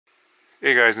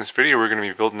Hey guys, in this video we're going to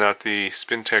be building out the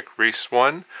Spintech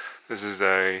Race-1. This is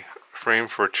a frame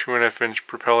for 2.5 inch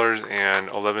propellers and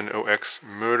 11OX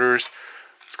motors.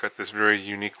 It's got this very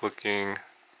unique looking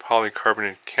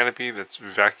polycarbonate canopy that's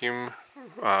vacuum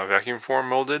form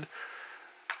molded.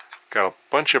 Got a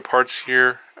bunch of parts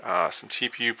here, some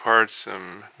TPU parts,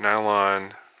 some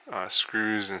nylon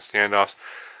screws and standoffs.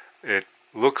 It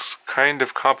looks kind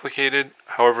of complicated,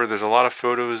 however there's a lot of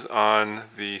photos on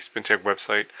the Spintech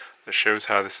website that shows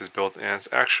how this is built, and it's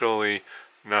actually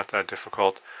not that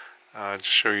difficult. Just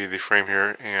show you the frame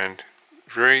here, and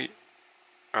very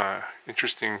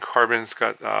interesting carbon. It's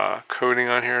got coating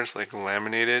on here, it's like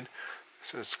laminated,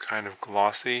 so it's kind of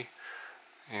glossy,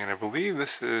 and I believe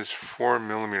this is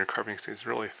 4mm carbon, so it's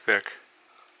really thick.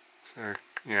 So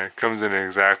yeah, it comes in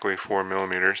exactly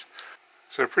 4mm.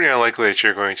 So pretty unlikely that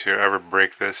you're going to ever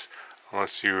break this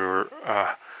unless you're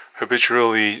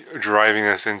habitually driving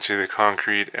this into the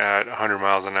concrete at 100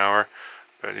 miles an hour.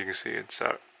 But you can see it's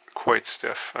quite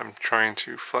stiff. I'm trying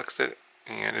to flex it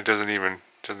and it doesn't even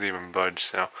budge.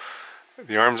 So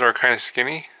the arms are kind of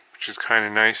skinny, which is kind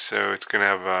of nice. So it's gonna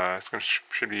have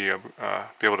should be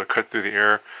able to cut through the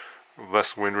air.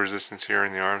 Less wind resistance here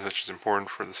in the arms, which is important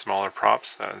for the smaller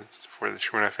props. It's for the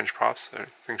 2.5 inch props. So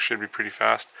things should be pretty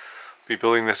fast. Be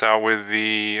building this out with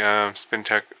the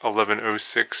Spintech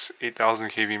 1106 8000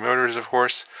 kV motors, of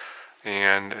course,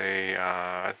 and the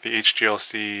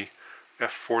HGLC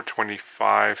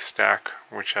F425 stack,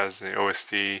 which has the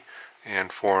OSD and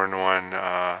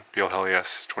 4-in-1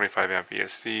 BLHeliS 25 amp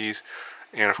ESCs,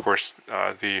 and of course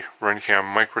the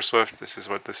RunCam MicroSwift. This is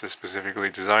what this is specifically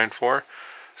designed for.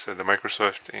 So the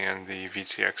MicroSwift and the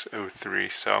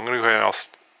VTX03. So I'm going to go ahead and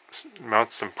I'll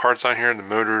mount some parts on here, the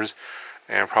motors,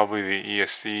 and probably the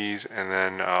ESCs, and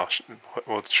then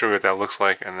we'll show you what that looks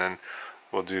like, and then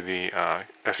we'll do the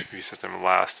FPV system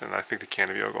last, and I think the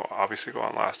canopy will obviously go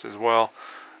on last as well.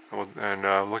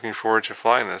 And looking forward to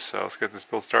flying this, so let's get this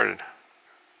build started.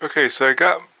 Okay, so I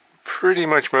got pretty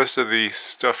much most of the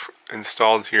stuff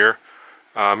installed here.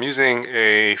 I'm using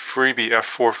a freebie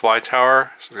F4 fly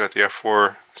tower, so it's got the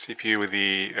F4 CPU with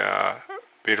the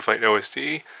Betaflight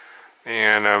OSD.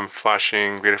 And I'm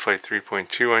flashing Betaflight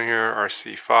 3.2 on here,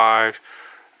 RC5.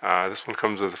 This one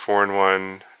comes with a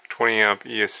 4-in-1 20 amp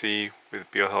ESC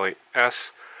with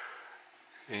BLHeliS.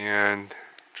 And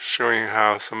just showing you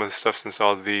how some of the stuff's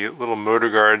installed. The little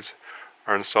motor guards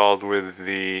are installed with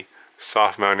the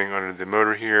soft mounting under the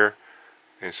motor here.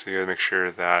 And so you gotta make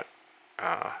sure that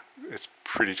it's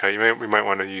pretty tight. We might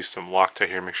want to use some Loctite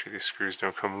here, make sure these screws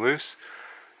don't come loose.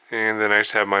 And then I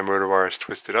just have my motor wires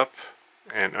twisted up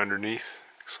and underneath,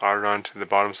 soldered onto the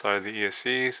bottom side of the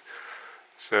ESCs.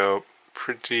 So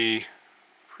pretty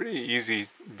easy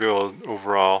build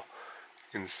overall.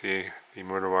 You can see the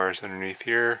motor wires underneath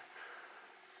here.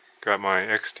 Got my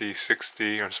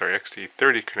XT30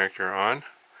 connector on,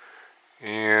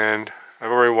 and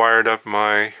I've already wired up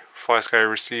my FlySky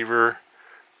receiver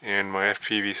and my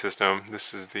FPV system.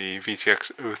 This is the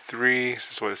VTX03.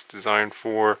 This is what it's designed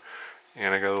for,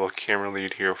 and I got a little camera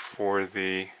lead here for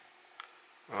the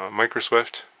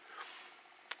MicroSwift,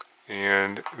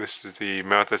 and this is the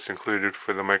mount that's included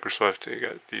for the MicroSwift. You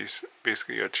got these,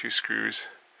 basically you got two screws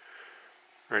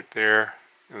right there,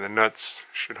 and the nuts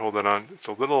should hold it on. It's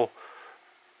a little,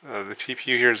 the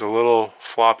TPU here is a little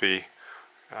floppy.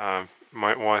 They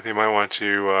might want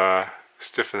to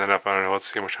stiffen that up. I don't know. Let's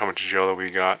see how much jello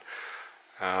we got.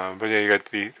 But yeah, you got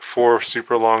the 4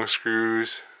 super long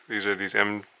screws. These are these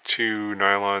M2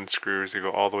 nylon screws. They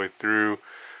go all the way through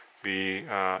the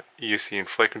ESC and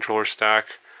flight controller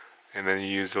stack, and then you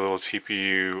use the little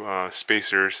TPU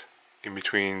spacers in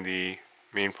between the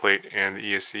main plate and the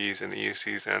ESCs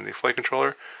and the flight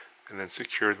controller, and then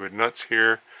secured with nuts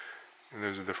here, and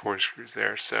those are the 4 screws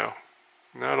there. So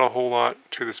not a whole lot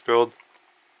to this build.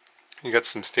 You got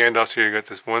some standoffs here. You got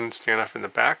this one standoff in the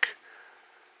back,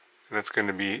 and that's going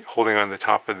to be holding on the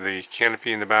top of the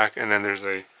canopy in the back, and then there's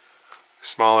a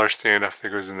smaller standoff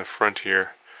that goes in the front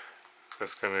here.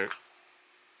 That's going to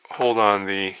hold on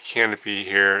the canopy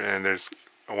here, and there's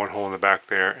one hole in the back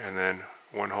there, and then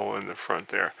one hole in the front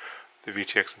there. The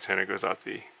VTX antenna goes out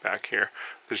the back here.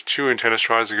 There's 2 antenna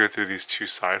straws that go through these 2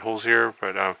 side holes here,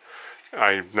 but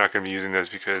I'm not going to be using those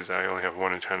because I only have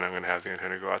one antenna. I'm going to have the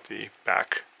antenna go out the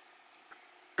back.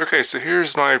 Okay, so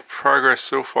here's my progress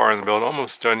so far in the build.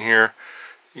 Almost done here.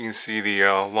 You can see the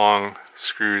long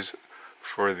screws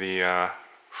for the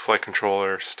flight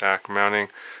controller stack mounting.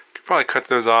 Could probably cut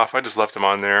those off. I just left them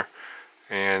on there,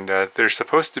 and there's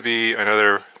supposed to be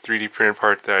another 3D printed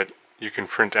part that you can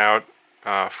print out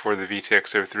for the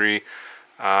VTX03.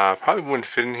 Probably wouldn't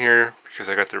fit in here because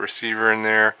I got the receiver in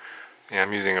there, And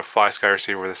I'm using a fly sky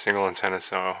receiver with a single antenna,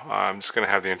 so I'm just going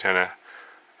to have the antenna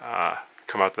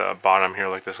come out the bottom here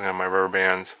like this. I have my rubber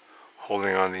bands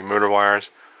holding on the motor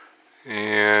wires.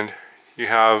 And you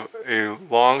have a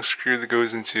long screw that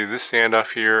goes into this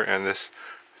standoff here and this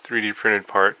 3D printed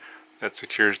part that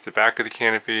secures the back of the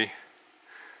canopy.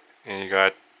 And you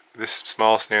got this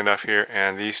small standoff here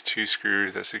and these two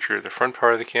screws that secure the front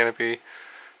part of the canopy.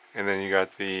 And then you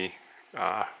got the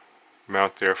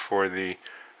mount there for the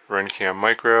RunCam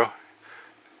Micro.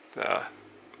 A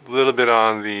little bit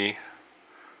on the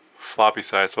floppy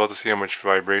side, so we'll have to see how much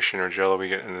vibration or jello we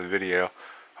get in the video.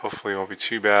 Hopefully it won't be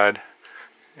too bad.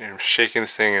 And I'm shaking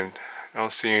this thing and I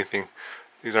don't see anything.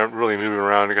 These aren't really moving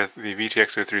around. I got the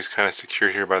VTX03 is kind of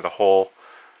secured here by the hole,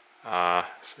 so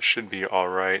it should be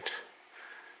alright.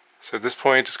 So at this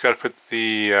point, just got to put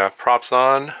the props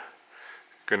on. I'm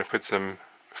going to put some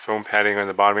foam padding on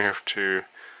the bottom here to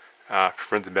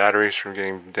prevent the batteries from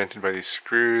getting dented by these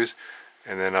screws,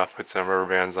 and then I'll put some rubber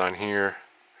bands on here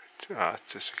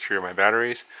to secure my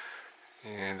batteries,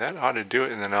 and that ought to do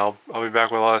it. And then I'll be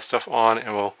back with all that stuff on,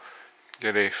 and we'll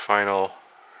get a final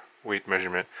weight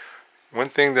measurement. One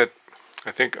thing that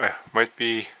I think might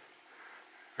be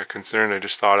a concern I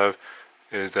just thought of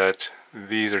is that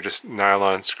these are just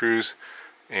nylon screws,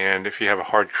 and if you have a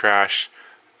hard crash,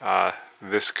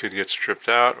 this could get stripped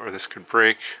out, or this could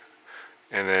break,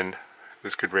 and then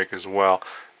this could break as well.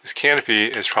 This canopy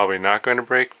is probably not going to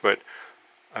break, but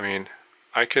I mean,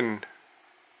 I can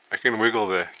wiggle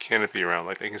the canopy around,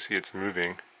 like you can see it's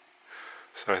moving.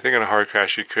 So I think on a hard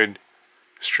crash you could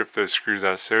strip those screws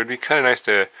out. So it'd be kind of nice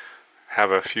to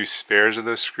have a few spares of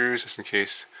those screws just in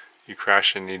case you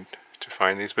crash and need to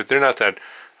find these. But they're not that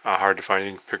hard to find.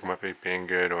 You can pick them up at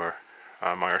Banggood or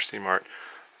my RC Mart.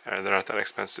 They're not that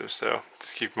expensive, so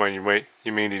just keep in mind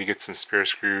you may need to get some spare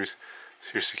screws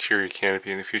to secure your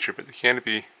canopy in the future. But the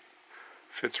canopy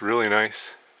fits really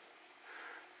nice,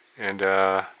 and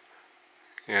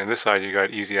this side you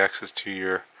got easy access to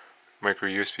your micro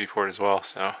USB port as well.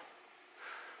 So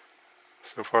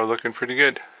far looking pretty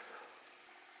good.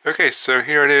 Okay, so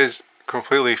here it is,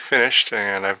 completely finished,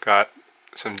 and I've got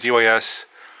some DYS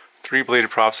 3-bladed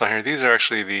props on here. These are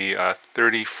actually the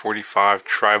 3045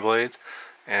 tri-blades.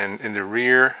 And in the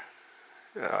rear,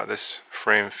 this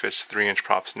frame fits 3-inch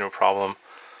props, no problem.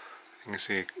 You can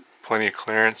see plenty of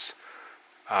clearance.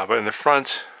 But in the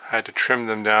front, I had to trim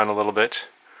them down a little bit,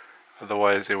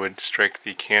 otherwise it would strike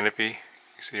the canopy.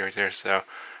 You can see right there. So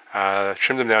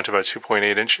trimmed them down to about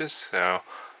 2.8 inches. So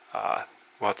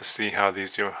we'll have to see how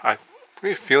these do. I have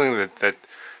a feeling that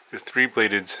the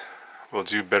 3-bladed will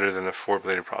do better than the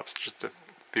 4-bladed props. Just a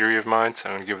theory of mine, so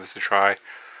I'm going to give this a try.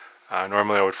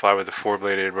 Normally I would fly with the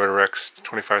 4-bladed Rotorex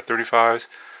 2535s,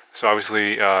 so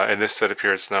obviously in this setup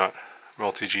here it's not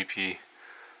MultiGP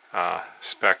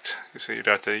spec'd, so you'd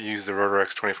have to use the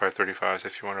Rotorex 2535s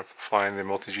if you want to fly in the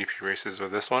MultiGP races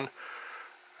with this one.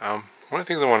 One of the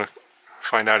things I want to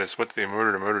find out is what the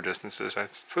motor-to-motor distance is.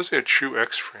 It's supposed to be a true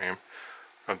X frame.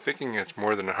 I'm thinking it's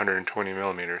more than 120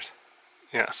 millimeters.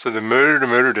 Yeah, so the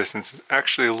motor-to-motor distance is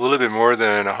actually a little bit more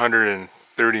than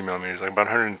 130 millimeters, like about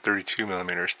 132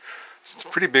 millimeters. So it's a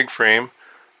pretty big frame.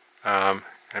 I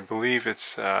believe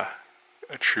it's a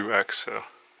true X.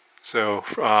 So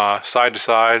side to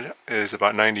side is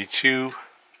about 92,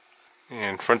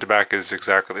 and front to back is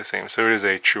exactly the same. So it is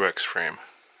a true X frame.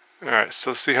 Alright,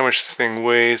 so let's see how much this thing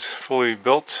weighs fully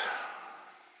built.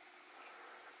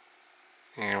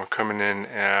 And we're coming in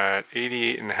at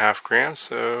 88.5 grams,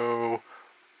 so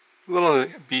a little on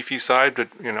the beefy side, but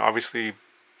you know, obviously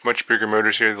much bigger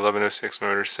motors here, the 1106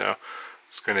 motors, so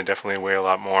it's going to definitely weigh a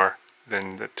lot more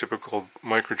than the typical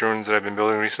micro drones that I've been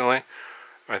building recently.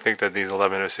 I think that these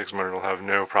 1106 motors will have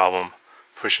no problem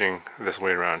pushing this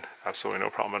weight around, absolutely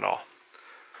no problem at all.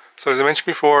 So as I mentioned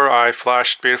before, I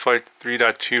flashed Betaflight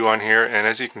 3.2 on here, and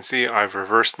as you can see, I've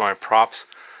reversed my props.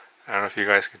 I don't know if you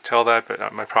guys can tell that,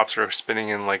 but my props are spinning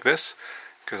in like this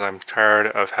because I'm tired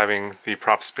of having the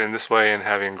prop spin this way and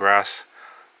having grass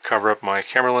cover up my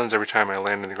camera lens every time I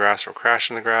land in the grass or crash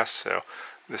in the grass. So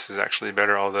this is actually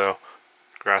better, although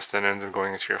grass then ends up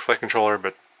going into your flight controller,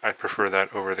 but I prefer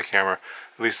that over the camera.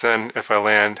 At least then if I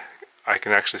land, I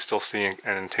can actually still see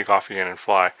and take off again and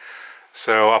fly.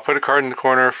 So I'll put a card in the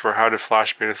corner for how to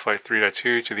flash Betaflight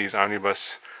 3.2 to these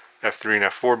Omnibus F3 and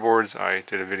F4 boards. I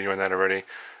did a video on that already.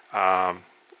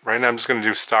 Right now I'm just going to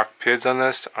do stock PIDs on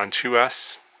this, on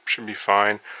 2S, should be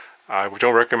fine. I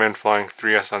don't recommend flying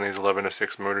 3S on these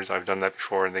 1106 motors. I've done that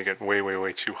before and they get way, way,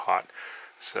 way too hot.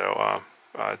 So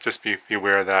just be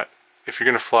aware of that. If you're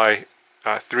going to fly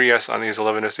 3S on these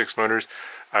 1106 motors,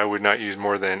 I would not use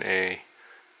more than a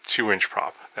 2-inch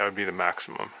prop. That would be the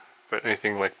maximum. But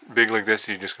anything like big like this,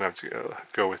 you're just gonna have to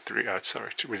go with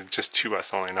with just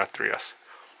 2S only, not 3S.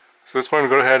 So this one,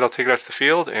 go ahead, I'll take it out to the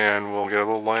field and we'll get a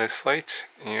little line of sight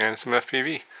and some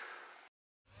FPV.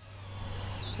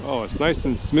 Oh, it's nice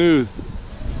and smooth.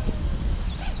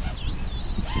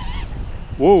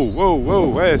 Whoa, whoa,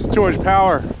 whoa, that's too much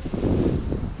power.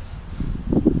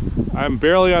 I'm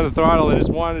barely on the throttle and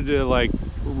just wanted to like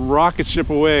rocket ship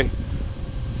away.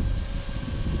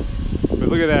 But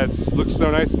look at that, it looks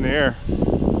so nice in the air.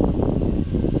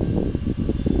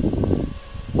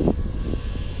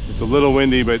 It's a little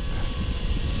windy, but this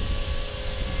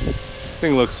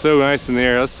thing looks so nice in the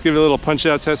air. Let's give it a little punch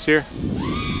out test here.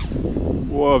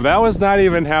 Whoa, that was not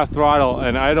even half throttle,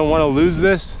 and I don't want to lose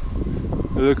this.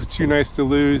 It looks too nice to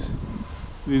lose.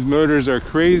 These motors are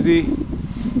crazy.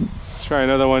 Let's try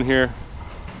another one here.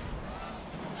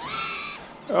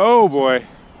 Oh boy,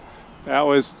 that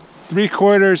was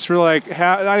 3/4 for like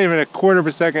half, not even a quarter of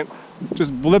a second.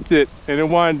 Just blipped it and it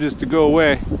wanted just to go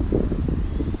away.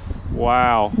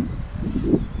 Wow.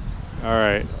 All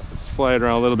right, let's fly it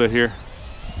around a little bit here.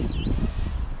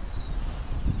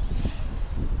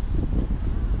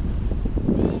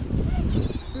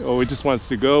 Oh, it just wants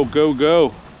to go, go,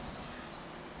 go.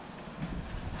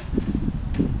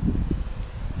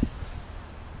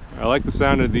 I like the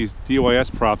sound of these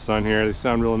DYS props on here. They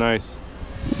sound real nice.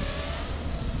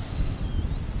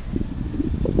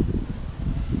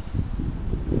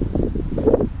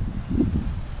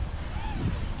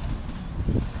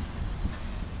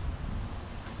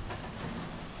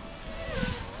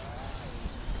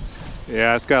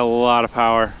 Yeah, it's got a lot of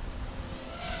power.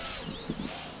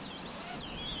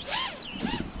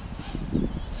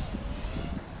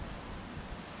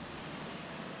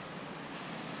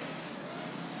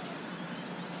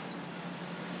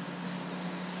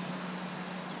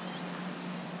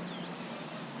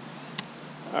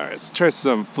 Alright, let's try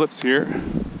some flips here.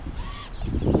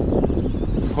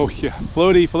 Oh yeah,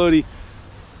 floaty, floaty.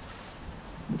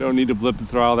 Don't need to blip the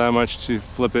throttle that much to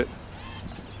flip it.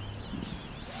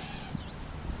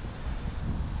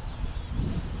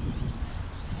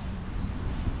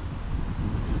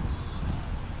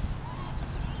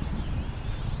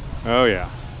 Oh yeah.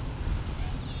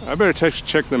 I better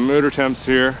check the motor temps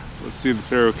here. Let's see if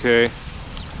they're okay.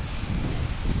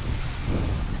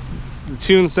 The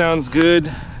tune sounds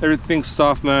good. Everything's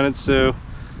soft mounted, so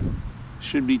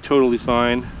should be totally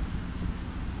fine.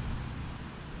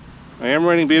 I am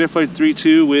running Betaflight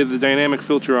 3.2 with the dynamic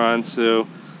filter on, so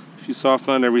if you soft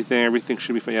mount everything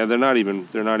should be fine. Yeah, they're not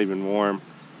even warm.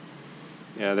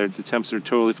 Yeah, the temps are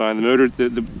totally fine. The motor,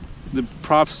 the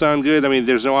props sound good. I mean,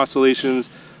 there's no oscillations,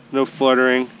 no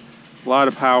fluttering, a lot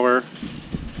of power.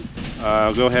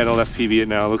 I'll go ahead and I'll FPV it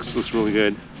now. Looks really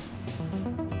good.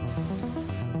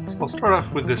 So I'll start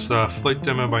off with this flight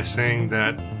demo by saying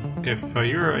that if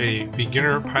you're a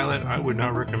beginner pilot, I would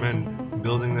not recommend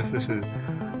building this. This is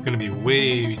going to be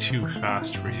way too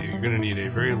fast for you. You're going to need a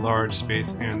very large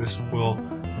space, and this will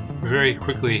very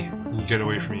quickly get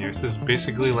away from you. This is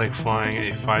basically like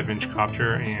flying a 5-inch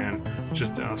copter and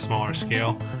just on a smaller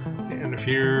scale. And if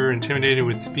you're intimidated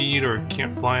with speed or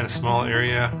can't fly in a small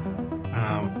area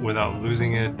without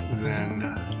losing it,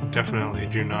 then definitely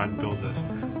do not build this.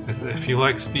 If you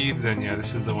like speed, then yeah,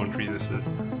 this is the one for you. This is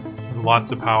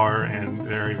lots of power and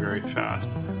very, very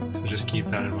fast. So just keep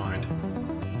that in mind.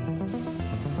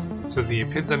 So the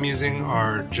PIDs I'm using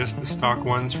are just the stock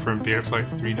ones from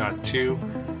Betaflight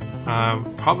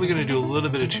 3.2. Probably going to do a little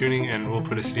bit of tuning, and we'll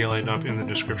put a CLI dump in the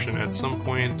description at some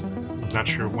point. Not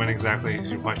sure when exactly,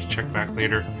 you'll have to check back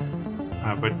later.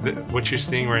 But what you're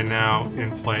seeing right now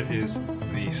in flight is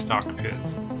the stock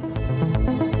PIDs.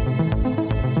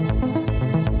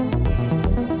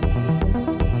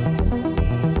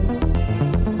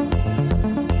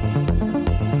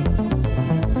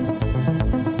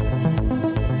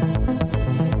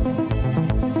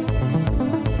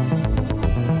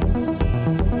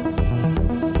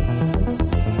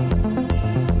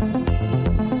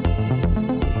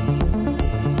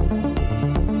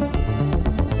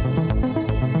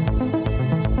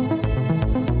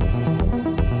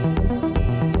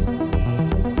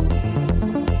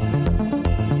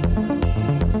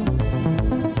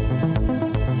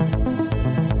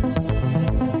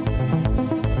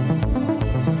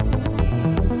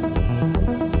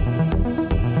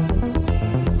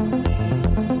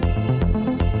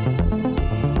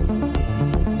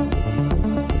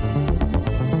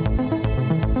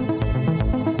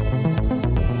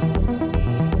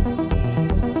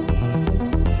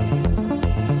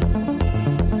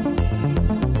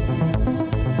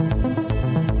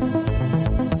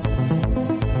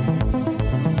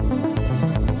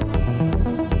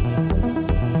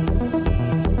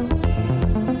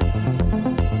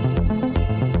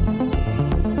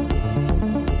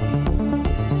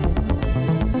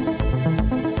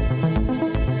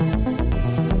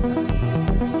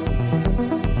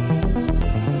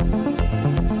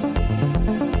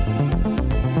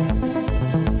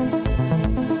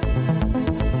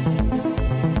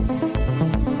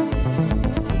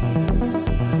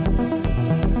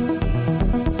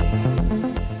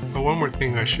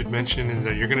 I should mention is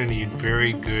that you're going to need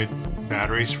very good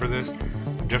batteries for this.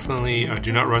 Definitely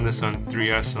do not run this on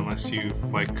 3S unless you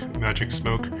like magic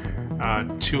smoke.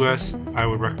 2S I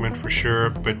would recommend for sure,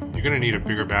 but you're going to need a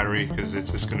bigger battery because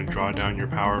it's just going to draw down your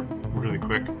power really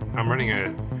quick. I'm running a,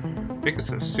 I think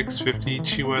it's a 650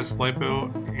 2S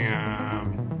lipo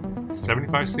and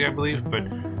 75C I believe, but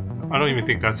I don't even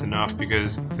think that's enough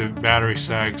because the battery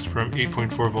sags from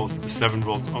 8.4 volts to 7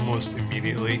 volts almost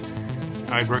immediately.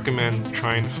 I'd recommend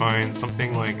trying to find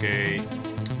something like a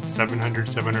 700,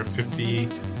 750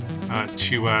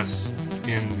 2S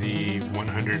in the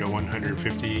 100 to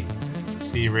 150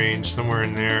 C range, somewhere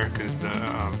in there, because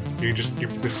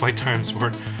the flight times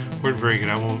weren't very good.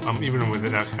 I'm even with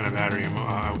that kind of battery,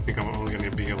 I think I'm only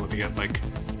going to be able to get like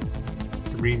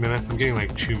 3 minutes. I'm getting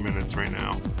like 2 minutes right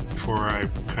now before I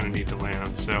kind of need to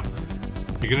land. So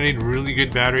you're going to need really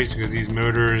good batteries because these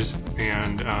motors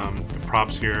and the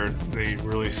props here, they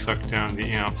really suck down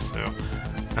the amps. So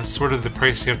that's sort of the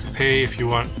price you have to pay if you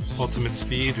want ultimate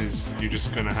speed, is you're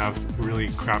just going to have really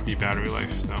crappy battery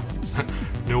life. So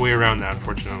no way around that,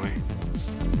 fortunately.